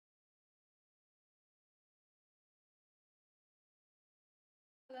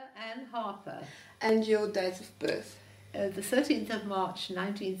Pamela Harper, And your date of birth? the 13th of March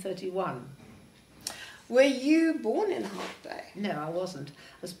 1931. Were you born in Hout Bay? No, I wasn't.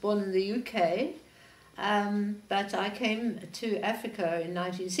 I was born in the UK, but I came to Africa in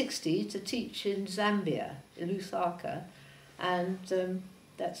 1960 to teach in Zambia, in Lusaka, and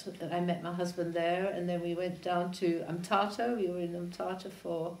I met my husband there, and then we went down to Umtata. We were in Umtata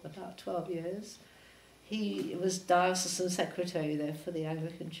for about 12 years. He was diocesan secretary there for the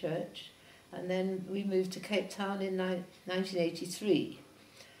Anglican Church, and then we moved to Cape Town in 1983,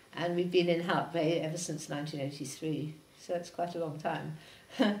 and we've been in Hout Bay ever since 1983, so it's quite a long time.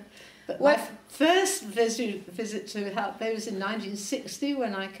 But my first visit to Hout Bay was in 1960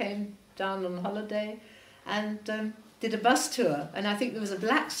 when I came down on holiday and did a bus tour, and I think there was a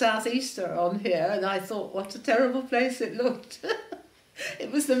black southeaster on here, and I thought what a terrible place it looked.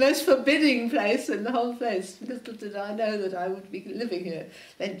 It was the most forbidding place in the whole place. Little did I know that I would be living here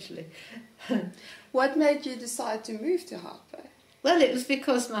eventually. What made you decide to move to Hout Bay? Well, it was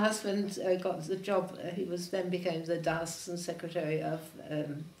because my husband got the job. He became the diocesan secretary of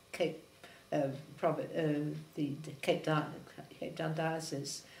the Cape Town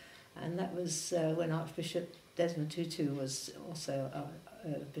diocese, and that was when Archbishop Desmond Tutu was also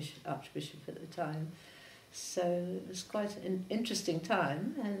Archbishop at the time. So it was quite an interesting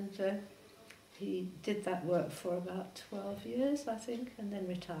time, and he did that work for about 12 years, I think, and then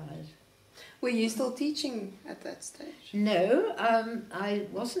retired. Were you still teaching at that stage? No, I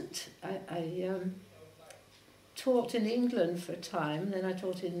wasn't. I taught in England for a time, then I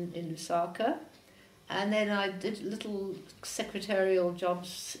taught in Lusaka, and then I did little secretarial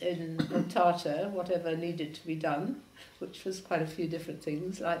jobs in Umtata, whatever needed to be done, which was quite a few different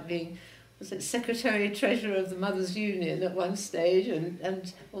things, like being Secretary Treasurer of the Mothers' Union at one stage,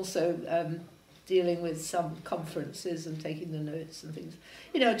 and also dealing with some conferences and taking the notes and things.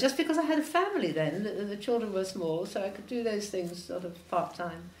 You know, just because I had a family then, the children were small, so I could do those things sort of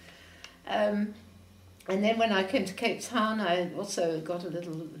part-time. And then when I came to Cape Town, I also got a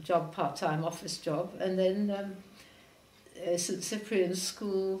little job, part-time office job, and then St Cyprian's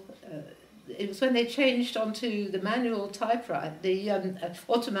School. It was when they changed onto the manual typewriter, the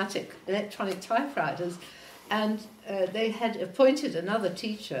automatic electronic typewriters, and they had appointed another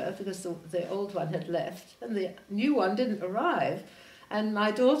teacher because the old one had left and the new one didn't arrive. And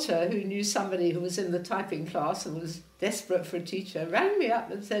my daughter, who knew somebody who was in the typing class and was desperate for a teacher, rang me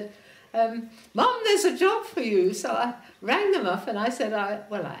up and said, "Mum, there's a job for you." So I rang them up and I said, I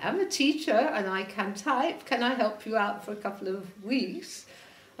am a teacher and I can type. Can I help you out for a couple of weeks?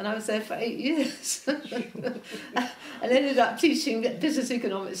 And I was there for 8 years. And ended up teaching business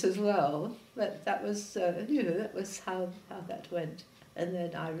economics as well. But that was, that was how that went. And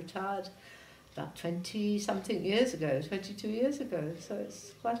then I retired about 20-something years ago, 22 years ago. So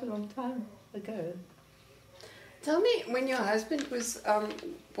it's quite a long time ago. Tell me, when your husband was,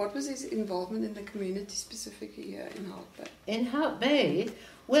 what was his involvement in the community specifically here in Hout Bay? In Hout Bay,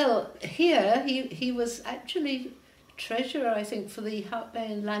 well, here he was actually treasurer, I think, for the Hout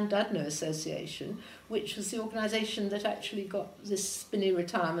Bay and Landudno Association, which was the organisation that actually got this Spinney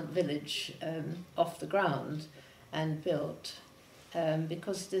retirement village off the ground and built,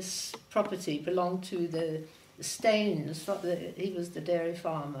 because this property belonged to the Staines. He was the dairy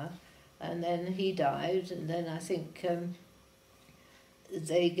farmer, and then he died, and then I think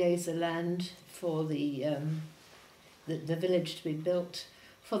they gave the land for the village to be built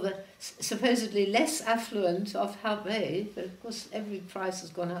for the supposedly less affluent of Hout Bay, but of course every price has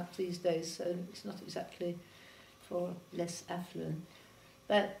gone up these days, so it's not exactly for less affluent.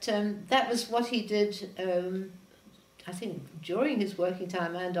 But that was what he did, I think, during his working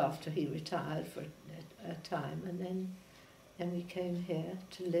time and after he retired for a time, and then we came here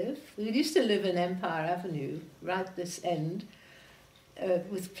to live. We used to live in Empire Avenue, right this end,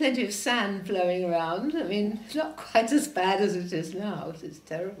 with plenty of sand blowing around. I mean, it's not quite as bad as it is now. It's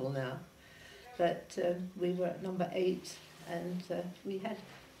terrible now. But we were at number 8, and we had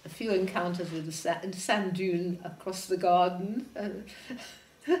a few encounters with the sand dune across the garden.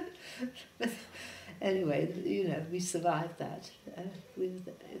 But anyway, we survived that. We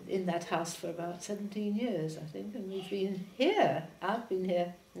were in that house for about 17 years, I think, and we've been here. I've been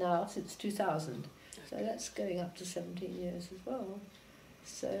here now since 2000. So that's going up to 17 years as well.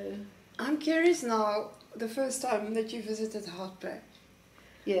 So I'm curious now, the first time that you visited Hout Bay.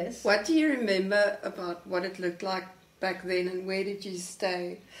 Yes. What do you remember about what it looked like back then, and where did you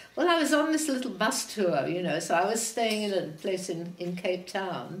stay? Well, I was on this little bus tour, so I was staying in a place in Cape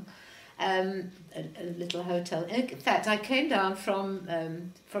Town, a little hotel. In fact, I came down from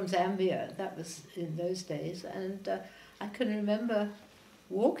Zambia. That was in those days, and I can remember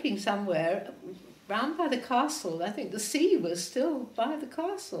walking somewhere round by the castle. I think the sea was still by the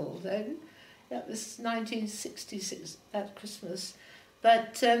castle then. That was 1966, that Christmas.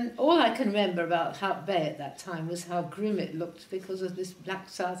 But all I can remember about Hout Bay at that time was how grim it looked because of this black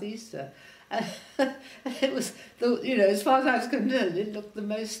southeaster. It was, as far as I was concerned, it looked the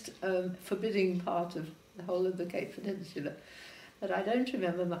most forbidding part of the whole of the Cape Peninsula. But I don't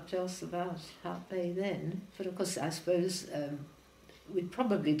remember much else about Hout Bay then. But of course, I suppose we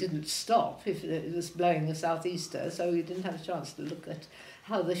probably didn't stop if it was blowing a southeaster, so we didn't have a chance to look at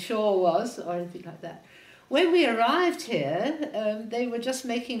how the shore was or anything like that. When we arrived here, they were just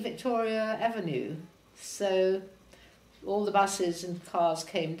making Victoria Avenue. So all the buses and cars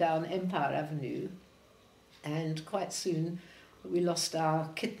came down Empire Avenue, and quite soon we lost our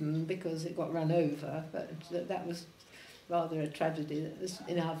kitten because it got run over. But that was rather a tragedy. That was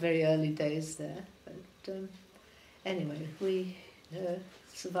in our very early days there. But anyway, we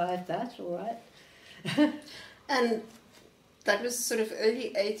survived that all right. And that was sort of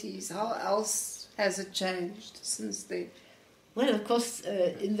early 80s. How else has it changed since then? Well, of course,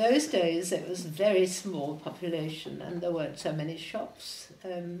 in those days it was a very small population and there weren't so many shops.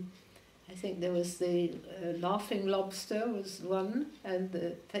 I think there was the Laughing Lobster was one, and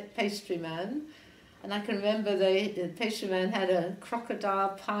the pastry man. And I can remember the pastry man had a crocodile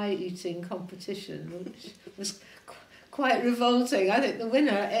pie eating competition, which was quite revolting. I think the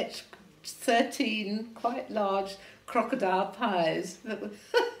winner ate 13 quite large crocodile pies.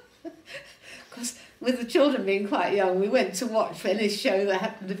 Because with the children being quite young, we went to watch any show that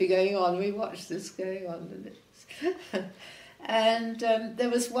happened to be going on. We watched this going on. And there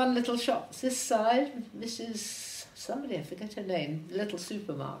was one little shop this side, Mrs. somebody, I forget her name, little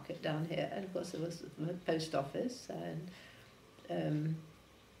supermarket down here. And of course there was the post office and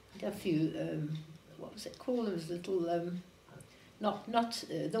a few, what was it called? It was little, not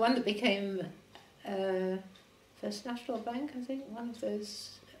the one that became First National Bank, I think, one of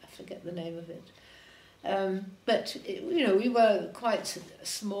those, I forget the name of it. But, we were quite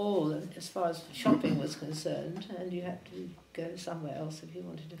small as far as shopping was concerned, and you had to go somewhere else if you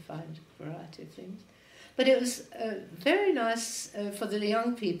wanted to find a variety of things. But it was very nice for the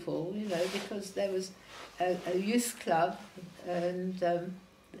young people, because there was a youth club, and,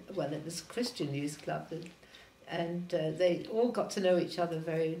 it was a Christian youth club, and they all got to know each other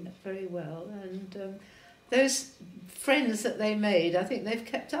very, very well, and those friends that they made, I think they've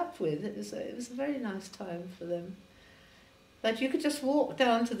kept up with. It was a very nice time for them. But you could just walk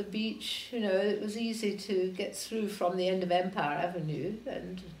down to the beach, it was easy to get through from the end of Empire Avenue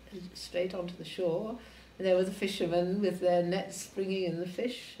and straight onto the shore. And there were the fishermen with their nets bringing in the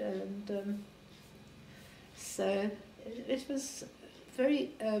fish. And so it was a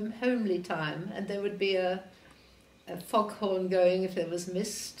very homely time. And there would be a foghorn going if there was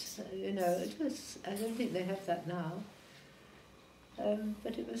mist, it was, I don't think they have that now,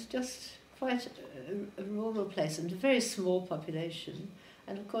 but it was just quite a rural place and a very small population,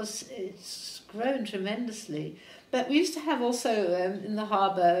 and of course it's grown tremendously. But we used to have also in the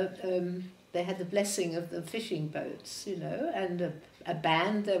harbour, they had the blessing of the fishing boats, and a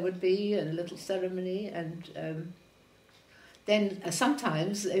band there would be, and a little ceremony, and then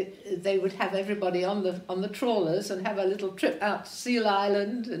sometimes they would have everybody on the trawlers and have a little trip out to Seal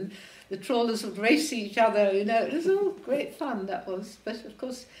Island, and the trawlers would race each other, It was all great fun, that was. But of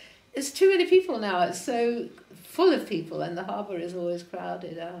course, there's too many people now. It's so full of people, and the harbour is always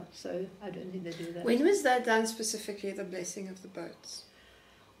crowded out, so I don't think they do that. When was that done specifically, the blessing of the boats?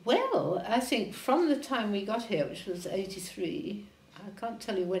 Well, I think from the time we got here, which was 83... I can't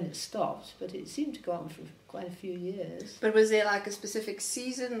tell you when it stopped, but it seemed to go on for quite a few years. But was there like a specific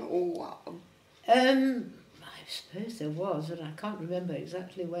season or? I suppose there was, but I can't remember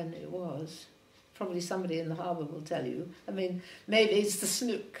exactly when it was. Probably somebody in the harbour will tell you. I mean, maybe it's the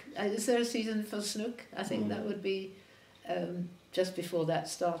snook. Is there a season for snook? I think that would be just before that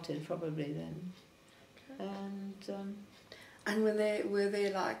started, probably then. Okay. And were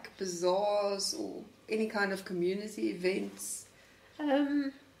there like bazaars or any kind of community events?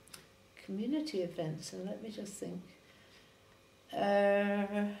 Community events, so let me just think.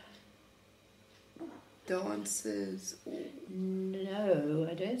 Dances? No,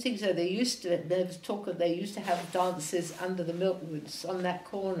 I don't think so. There was talk of they used to have dances under the milkwoods on that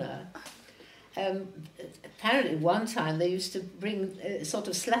corner. Apparently one time they used to bring a sort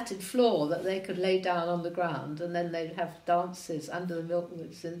of slatted floor that they could lay down on the ground, and then they'd have dances under the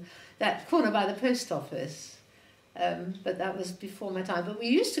milkwoods in that corner by the post office. But that was before my time. But we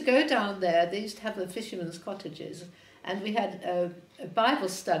used to go down there. They used to have the fishermen's cottages, and we had Bible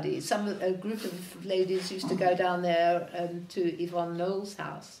study. A group of ladies used to go down there to Yvonne Knowles'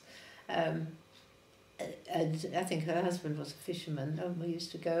 house. And I think her husband was a fisherman, and we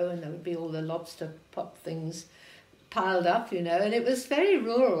used to go, and there would be all the lobster pot things piled up, you know, and it was very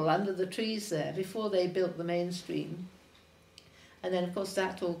rural under the trees there before they built the main stream. And then, of course,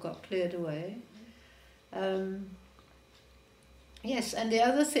 that all got cleared away. Yes, and the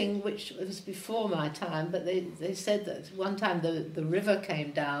other thing, which was before my time, but they said that one time the river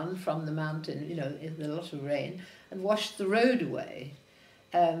came down from the mountain, you know, in a lot of rain, and washed the road away.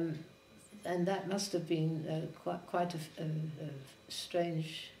 And that must have been quite a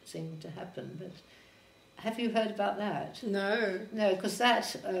strange thing to happen. But have you heard about that? No. No, because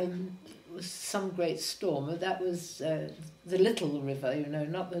that was some great storm. That was the Little River, you know,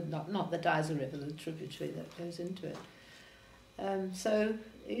 not the Dyser River, the tributary that goes into it. So,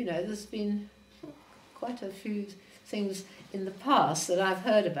 you know, there's been quite a few things in the past that I've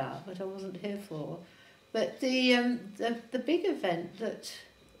heard about, but I wasn't here for. But the big event that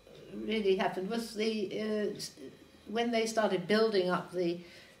really happened was when they started building up the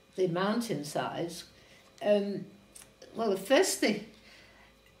mountainsides. Well, the first thing,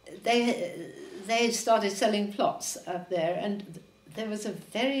 they started selling plots up there, and there was a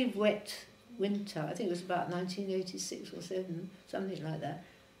very wet winter. I think it was about 1986 or 7, something like that,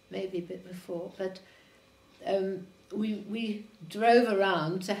 maybe a bit before. But we drove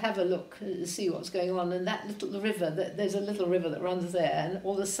around to have a look, see what's going on, and that little river, there's a little river that runs there, and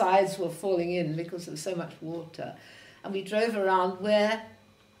all the sides were falling in because there was so much water. And we drove around where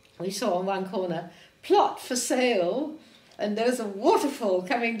we saw on one corner, plot for sale, and there was a waterfall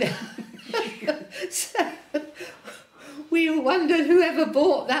coming down. So we wondered whoever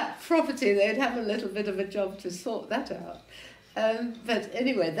bought that property, they'd have a little bit of a job to sort that out. But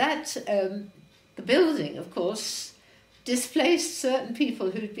anyway, the building, of course, displaced certain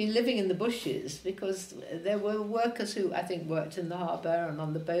people who'd been living in the bushes, because there were workers who I think worked in the harbour and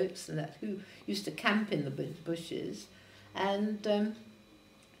on the boats and that, who used to camp in the bushes. And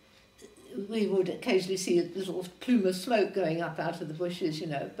we would occasionally see a little plume of smoke going up out of the bushes, you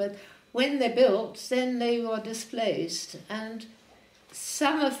know. But when they built, then they were displaced, and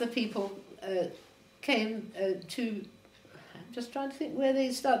some of the people came to, I'm just trying to think where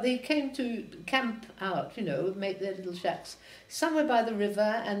they came to camp out, you know, make their little shacks, somewhere by the river,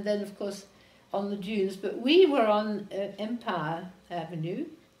 and then of course on the dunes. But we were on Empire Avenue,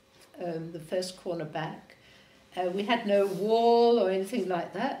 the first corner back. We had no wall or anything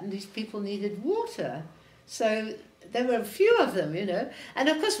like that, and these people needed water. So there were a few of them, you know. And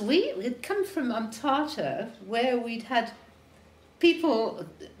of course we'd come from Umtata, where we'd had people,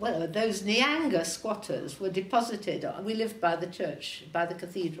 well, those Nyanga squatters were deposited. We lived by the church, by the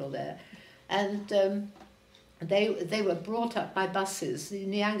cathedral there. And they were brought up by buses, the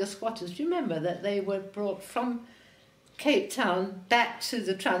Nyanga squatters. Do you remember that they were brought from Cape Town back to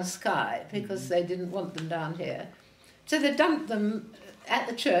the Transkei because they didn't want them down here? So they dumped them at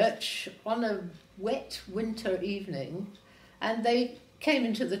the church on a wet winter evening, and they came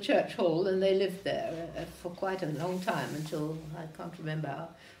into the church hall and they lived there for quite a long time, until I can't remember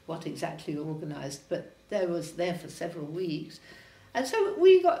what exactly organised, but they was there for several weeks. And so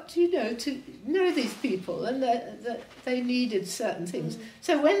we got to know these people, and that they needed certain things.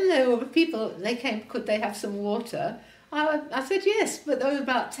 So when there were people, they came, could they have some water? I said yes, but there were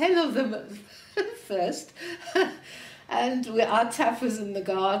about 10 of them at first. And our tap was in the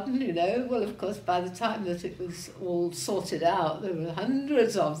garden, you know. Well, of course, by the time that it was all sorted out, there were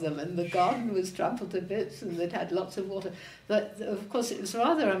hundreds of them, and the garden was trampled to bits, and they'd had lots of water. But, of course, it was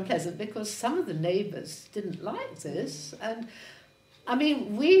rather unpleasant because some of the neighbours didn't like this. And, I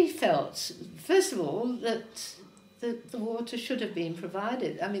mean, we felt, first of all, that the water should have been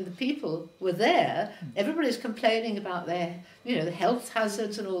provided. I mean, the people were there. Everybody's complaining about their, you know, the health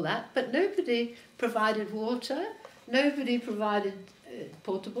hazards and all that, but nobody provided water. Nobody provided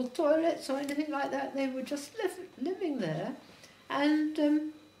portable toilets or anything like that. They were just living there. And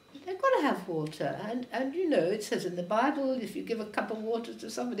they've got to have water. And, you know, it says in the Bible, if you give a cup of water to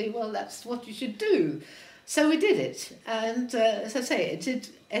somebody, well, that's what you should do. So we did it. And, as I say, it did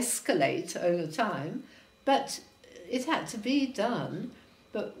escalate over time. But it had to be done.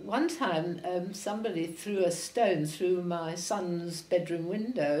 But one time, somebody threw a stone through my son's bedroom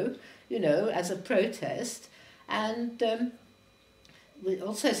window, you know, as a protest. And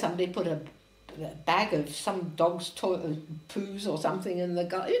also somebody put a bag of some dog's poos or something in the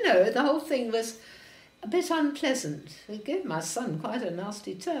garden. You know, the whole thing was a bit unpleasant. It gave my son quite a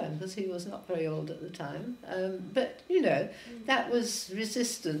nasty turn because he was not very old at the time. But, you know, that was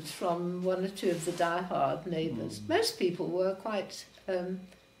resistance from one or two of the die-hard neighbours. Most people were quite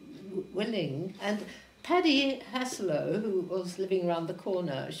willing. And Paddy Haslow, who was living round the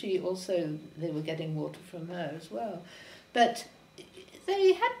corner, they were getting water from her as well. But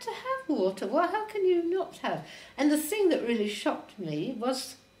they had to have water. Well, how can you not have? And the thing that really shocked me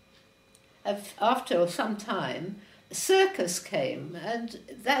was, after some time, a circus came, and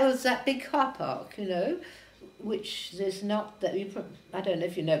that was that big car park, which there's not, I don't know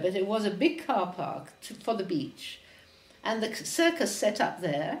if you know, but it was a big car park for the beach. And the circus set up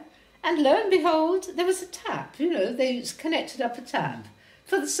there, and lo and behold, there was a tap, they connected up a tap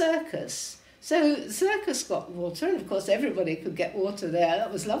for the circus. So the circus got water, and of course everybody could get water there.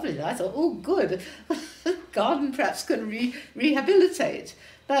 That was lovely. I thought, oh, good, garden perhaps can rehabilitate.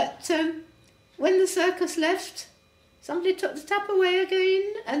 But when the circus left, somebody took the tap away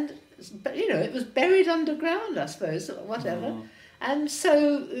again, but it was buried underground, I suppose, or whatever. Mm. And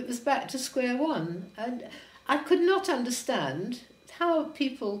so it was back to square one. And I could not understand how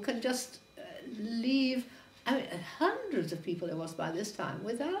people can just leave, hundreds of people there was by this time,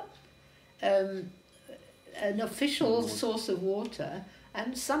 without an official source of water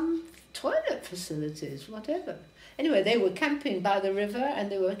and some toilet facilities, whatever. Anyway, they were camping by the river,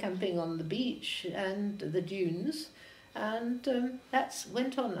 and they were camping on the beach and the dunes, and that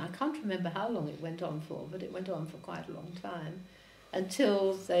went on. I can't remember how long it went on for, but it went on for quite a long time,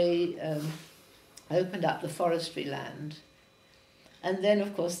 until they opened up the forestry land. And then,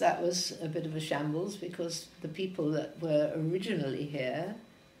 of course, that was a bit of a shambles, because the people that were originally here,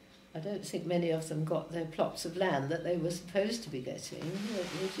 I don't think many of them got their plots of land that they were supposed to be getting.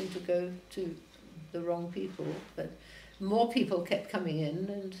 They seemed to go to the wrong people, but more people kept coming in,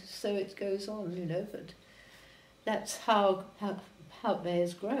 and so it goes on, but that's how Hout Bay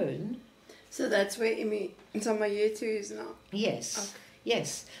has grown. So that's where Imi-Tamayetu is now? Yes. Okay.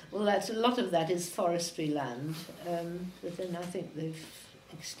 Yes, well, a lot of that is forestry land, but then I think they've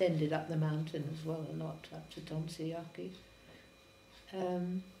extended up the mountain as well a lot, up to Tonsiyaki.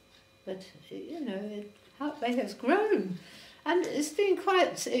 But, Hout Bay has grown, and it's been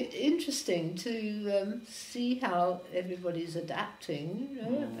quite interesting to see how everybody's adapting,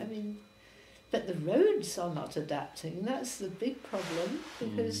 but the roads are not adapting. That's the big problem,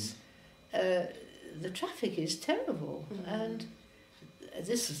 because the traffic is terrible, and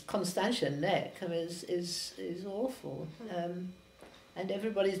this is Constantia Neck, is awful, and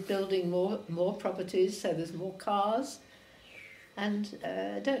everybody's building more properties, so there's more cars, and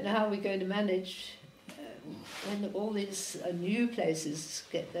I don't know how we're going to manage when all these new places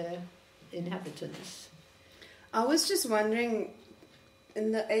get their inhabitants. I was just wondering,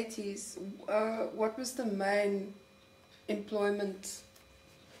 in the 80s, what was the main employment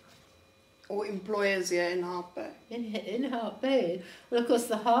or employers here in Hout Bay? In Hout Bay, well, of course,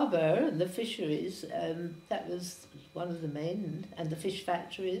 the harbour and the fisheries, that was one of the main, and the fish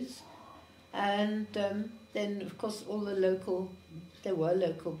factories, and then, of course, there were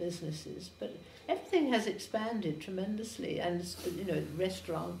local businesses, but everything has expanded tremendously, and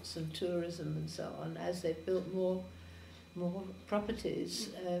restaurants and tourism and so on, as they've built more properties,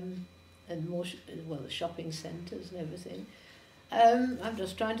 and more the shopping centres and everything. I'm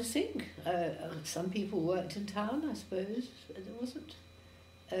just trying to think. Some people worked in town, I suppose. There wasn't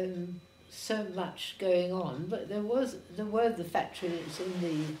so much going on, but there were the factories in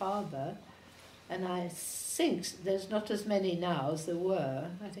the harbour, and I think there's not as many now as there were.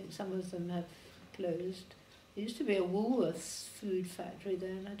 I think some of them have closed. There used to be a Woolworths food factory there,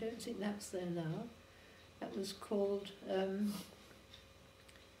 and I don't think that's there now. That was called,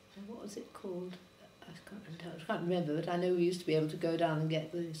 what was it called? I can't remember, but I know we used to be able to go down and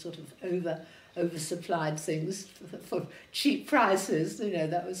get the sort of oversupplied things for cheap prices.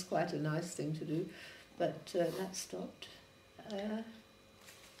 That was quite a nice thing to do, but that stopped.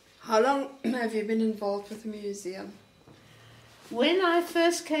 How long have you been involved with the museum? When I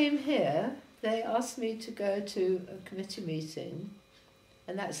first came here, they asked me to go to a committee meeting,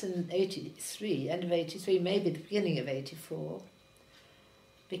 and that's in 83, end of 83, maybe the beginning of 84,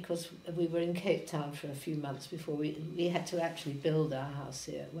 because we were in Cape Town for a few months before we had to actually build our house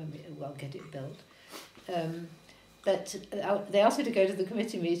here, get it built. But they asked me to go to the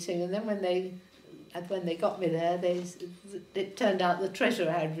committee meeting, and then when they got me there, it turned out the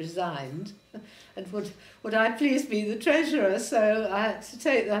treasurer had resigned, and would I please be the treasurer? So I had to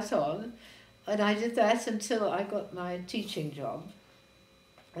take that on, and I did that until I got my teaching job,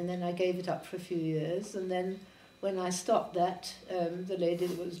 and then I gave it up for a few years, and then when I stopped that, the lady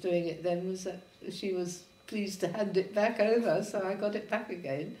that was doing it then she was pleased to hand it back over, so I got it back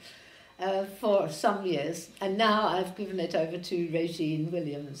again for some years. And now I've given it over to Regine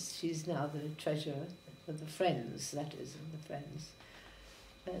Williams. She's now the treasurer of the Friends, that is, of the Friends.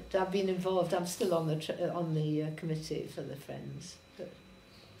 But I've been involved. I'm still on the committee for the Friends. But,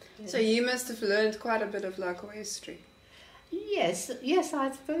 yeah. So you must have learned quite a bit of local history. Yes,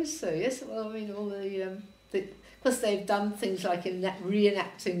 I suppose so. Yes, well, I mean, all the because they've done things like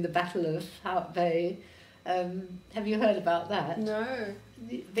reenacting the Battle of Hout Bay. Have you heard about that? No.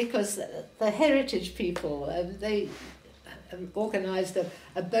 Because the heritage people, they organised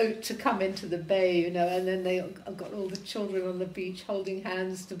a boat to come into the bay, and then they got all the children on the beach holding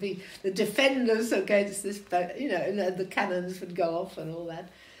hands to be the defenders against this boat, and the cannons would go off and all that.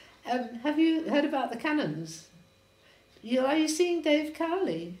 Have you heard about the cannons? Are you seeing Dave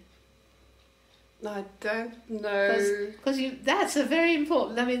Cowley? I don't know. Because that's a very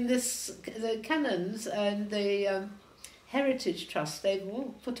important. I mean, the cannons and the Heritage Trust, they've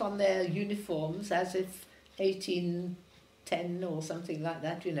all put on their uniforms as if 1810 or something like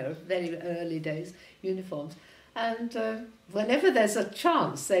that. Very early days uniforms. And whenever there's a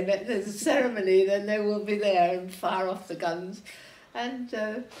chance, there's a ceremony, then they will be there and fire off the guns. And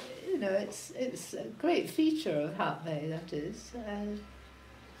it's a great feature of Hout Bay, that is.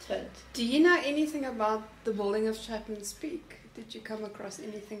 But do you know anything about the building of Chapman's Peak? Did you come across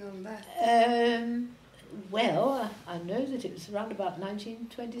anything on that? Well, I know that it was around about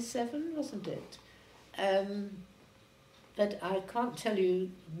 1927, wasn't it? But I can't tell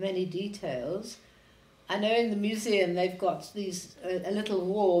you many details. I know in the museum they've got a little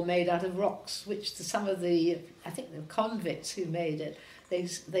wall made out of rocks, which some of I think the convicts who made it,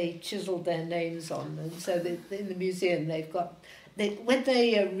 they chiselled their names on. And so in the museum when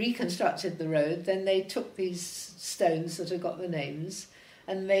they reconstructed the road, then they took these stones that have got the names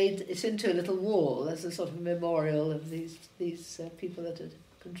and made it into a little wall as a sort of memorial of these people that had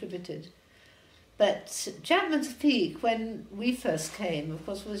contributed. But Chapman's Peak, when we first came, of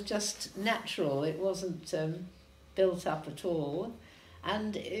course, was just natural. It wasn't built up at all.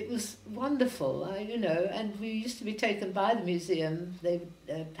 And it was wonderful, and we used to be taken by the museum.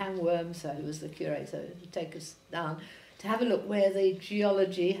 Pam Worms, who was the curator, would take us down to have a look where the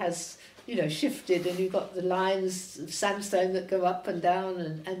geology has, shifted, and you've got the lines of sandstone that go up and down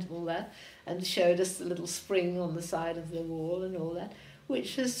and all that, and showed us the little spring on the side of the wall and all that,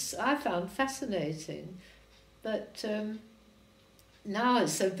 which I found fascinating. But now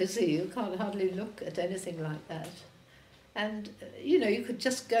it's so busy, you can't hardly look at anything like that. And, you could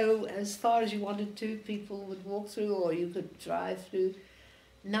just go as far as you wanted to. People would walk through, or you could drive through.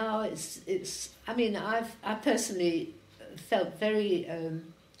 Now I personally felt very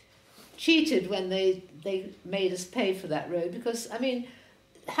cheated when they made us pay for that road, because,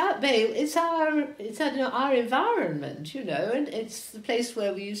 Hout Bay, it's our environment, and it's the place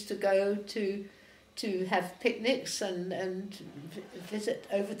where we used to go to have picnics and visit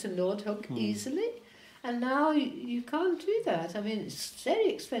over to Nordhook easily. And now you can't do that. It's very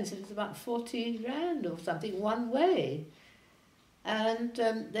expensive. It's about 40 rand or something one way. And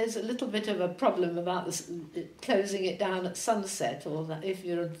there's a little bit of a problem about closing it down at sunset, or that if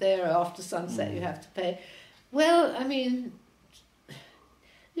you're there after sunset you have to pay. Well,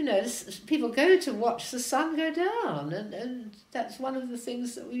 people go to watch the sun go down, and that's one of the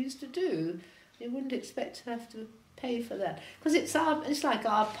things that we used to do. You wouldn't expect to have to pay for that, because it's like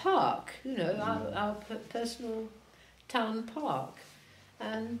our park, our personal town park,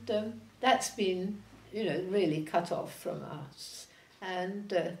 and that's been really cut off from us.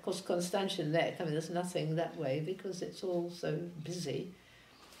 And of course Constantia Neck, there's nothing that way because it's all so busy,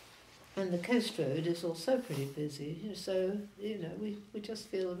 and the coast road is also pretty busy, so we just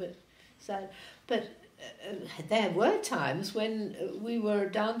feel a bit sad. But there were times when we were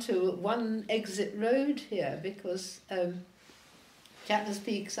down to one exit road here, because Chapman's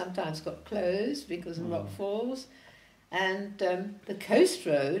Peak sometimes got closed because of rock falls, and the coast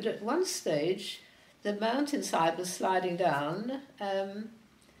road at one stage, the mountainside was sliding down,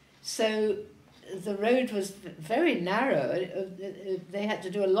 so the road was very narrow. They had to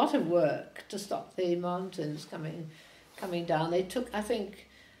do a lot of work to stop the mountains coming down. They took, I think,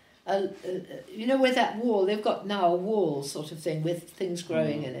 where that wall, they've got now a wall sort of thing with things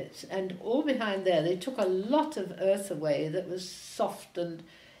growing in it, and all behind there they took a lot of earth away that was soft and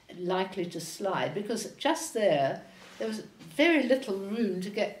likely to slide, because just there was very little room to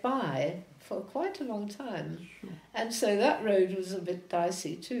get by for quite a long time. Sure. And so that road was a bit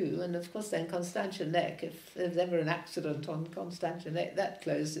dicey too, and of course then Constantia Neck, if there's ever an accident on Constantia Neck, that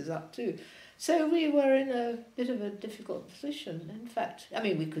closes up too. So we were in a bit of a difficult position. In fact,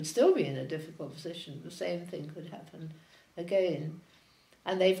 we could still be in a difficult position. The same thing could happen again.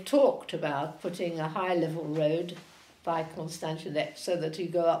 And they've talked about putting a high-level road by Constantia Neck so that you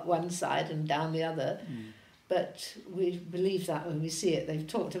go up one side and down the other. but we believe that when we see it. They've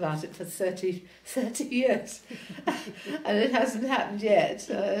talked about it for 30 years, and it hasn't happened yet,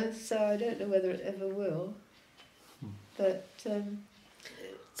 so I don't know whether it ever will. But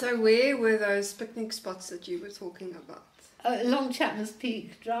so where were those picnic spots that you were talking about? Along Chapman's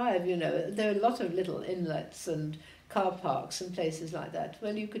Peak Drive, you know, there are a lot of little inlets and car parks and places like that.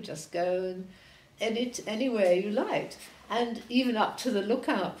 Well, you could just go and edit anywhere you liked, and even up to the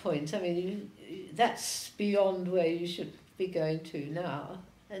lookout point. I mean, that's beyond where you should be going to now,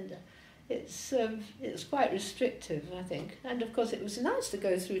 and it's quite restrictive, I think. And of course, it was nice to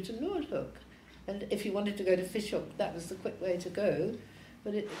go through to Noordhoek, and if you wanted to go to Fishhoek, that was the quick way to go.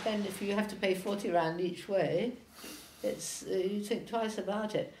 But then, if you have to pay 40 rand each way, it's you think twice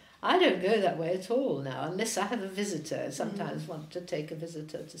about it. I don't go that way at all now, unless I have a visitor. Sometimes want to take a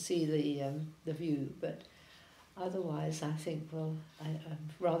visitor to see the view, but otherwise I think, well, I'd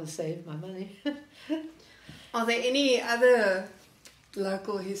rather save my money. Are there any other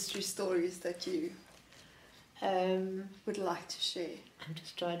local history stories that you would like to share? I'm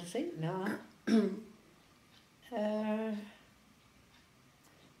just trying to think now.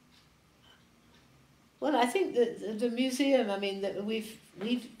 Well, I think that the museum, I mean, that we've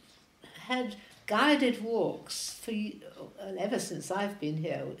had guided walks for ever since I've been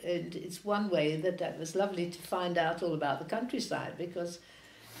here, and it's one way that was lovely to find out all about the countryside, because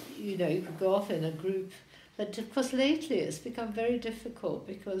you know you could go off in a group, but of course lately it's become very difficult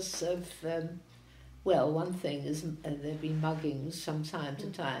because of well, one thing is there've been muggings from time to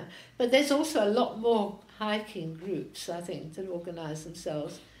time, but there's also a lot more hiking groups, I think, that organise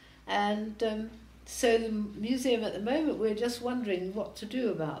themselves, and so the museum at the moment, we're just wondering what to do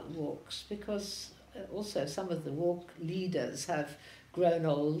about walks, because also some of the walk leaders have grown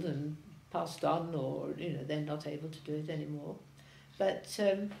old and passed on, or you know they're not able to do it anymore. But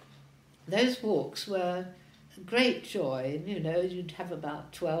those walks were a great joy. You know, you'd have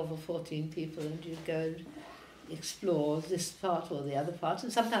about 12 or 14 people, and you'd go explore this part or the other part,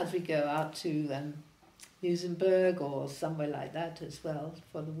 and sometimes we go out to Muizenberg or somewhere like that as well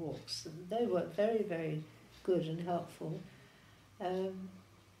for the walks. And they were very, very good and helpful.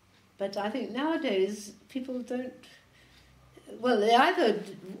 But I think nowadays people don't... Well, they either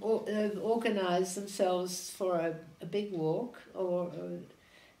organise themselves for a big walk, or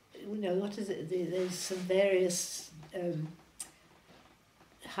you know, what is it? There's some various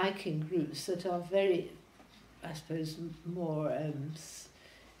hiking groups that are very, I suppose, more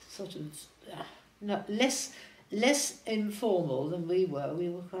sort of... not less informal than we were. We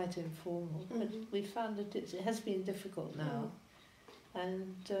were quite informal, but we found that it has been difficult now,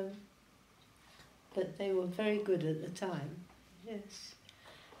 and but they were very good at the time. Yes,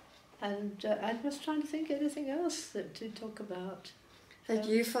 and I was trying to think anything else to talk about that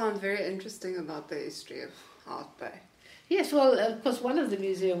you found very interesting about the history of Hout Bay. Yes, well, of course, one of the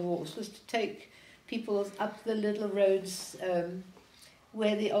museum walks was to take people up the little roads.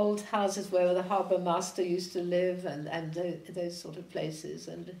 Where the old houses were, where the harbour master used to live, and those sort of places,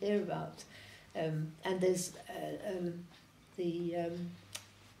 and hear about. And there's the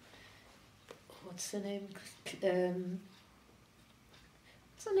what's the name?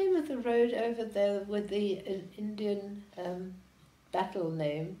 What's the name of the road over there with the Indian battle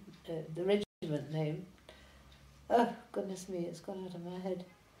name, the regiment name? Oh goodness me, it's gone out of my head.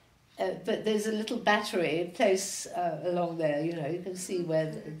 But there's a little battery place along there, you know, you can see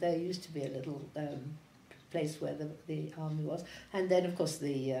where there used to be a little place where the army was. And then, of course,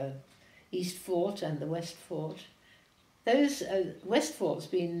 the East Fort and the West Fort. Those West Fort's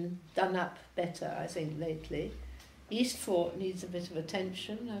been done up better, I think, lately. East Fort needs a bit of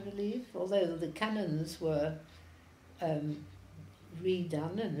attention, I believe, although the cannons were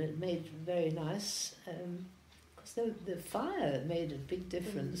redone and it made very nice. The fire made a big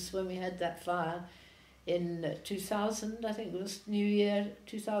difference when we had that fire in 2000, I think it was New Year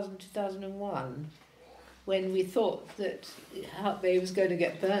 2001, when we thought that Hout Bay was going to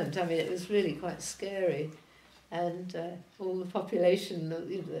get burnt. I mean, it was really quite scary, and all the population,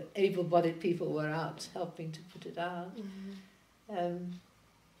 the able-bodied people were out helping to put it out.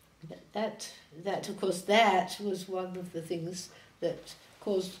 That of course, that was one of the things that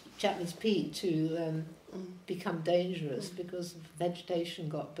caused Chapman's Peak to become dangerous, because vegetation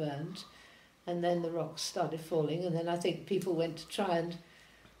got burnt, and then the rocks started falling, and then I think people went to try and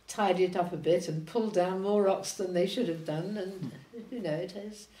tidy it up a bit and pull down more rocks than they should have done, and you know,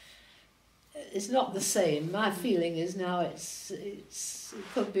 it's not the same. My feeling is now it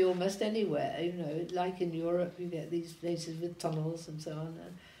could be almost anywhere, you know, like in Europe you get these places with tunnels and so on,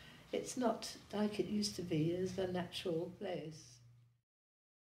 and it's not like it used to be as a natural place.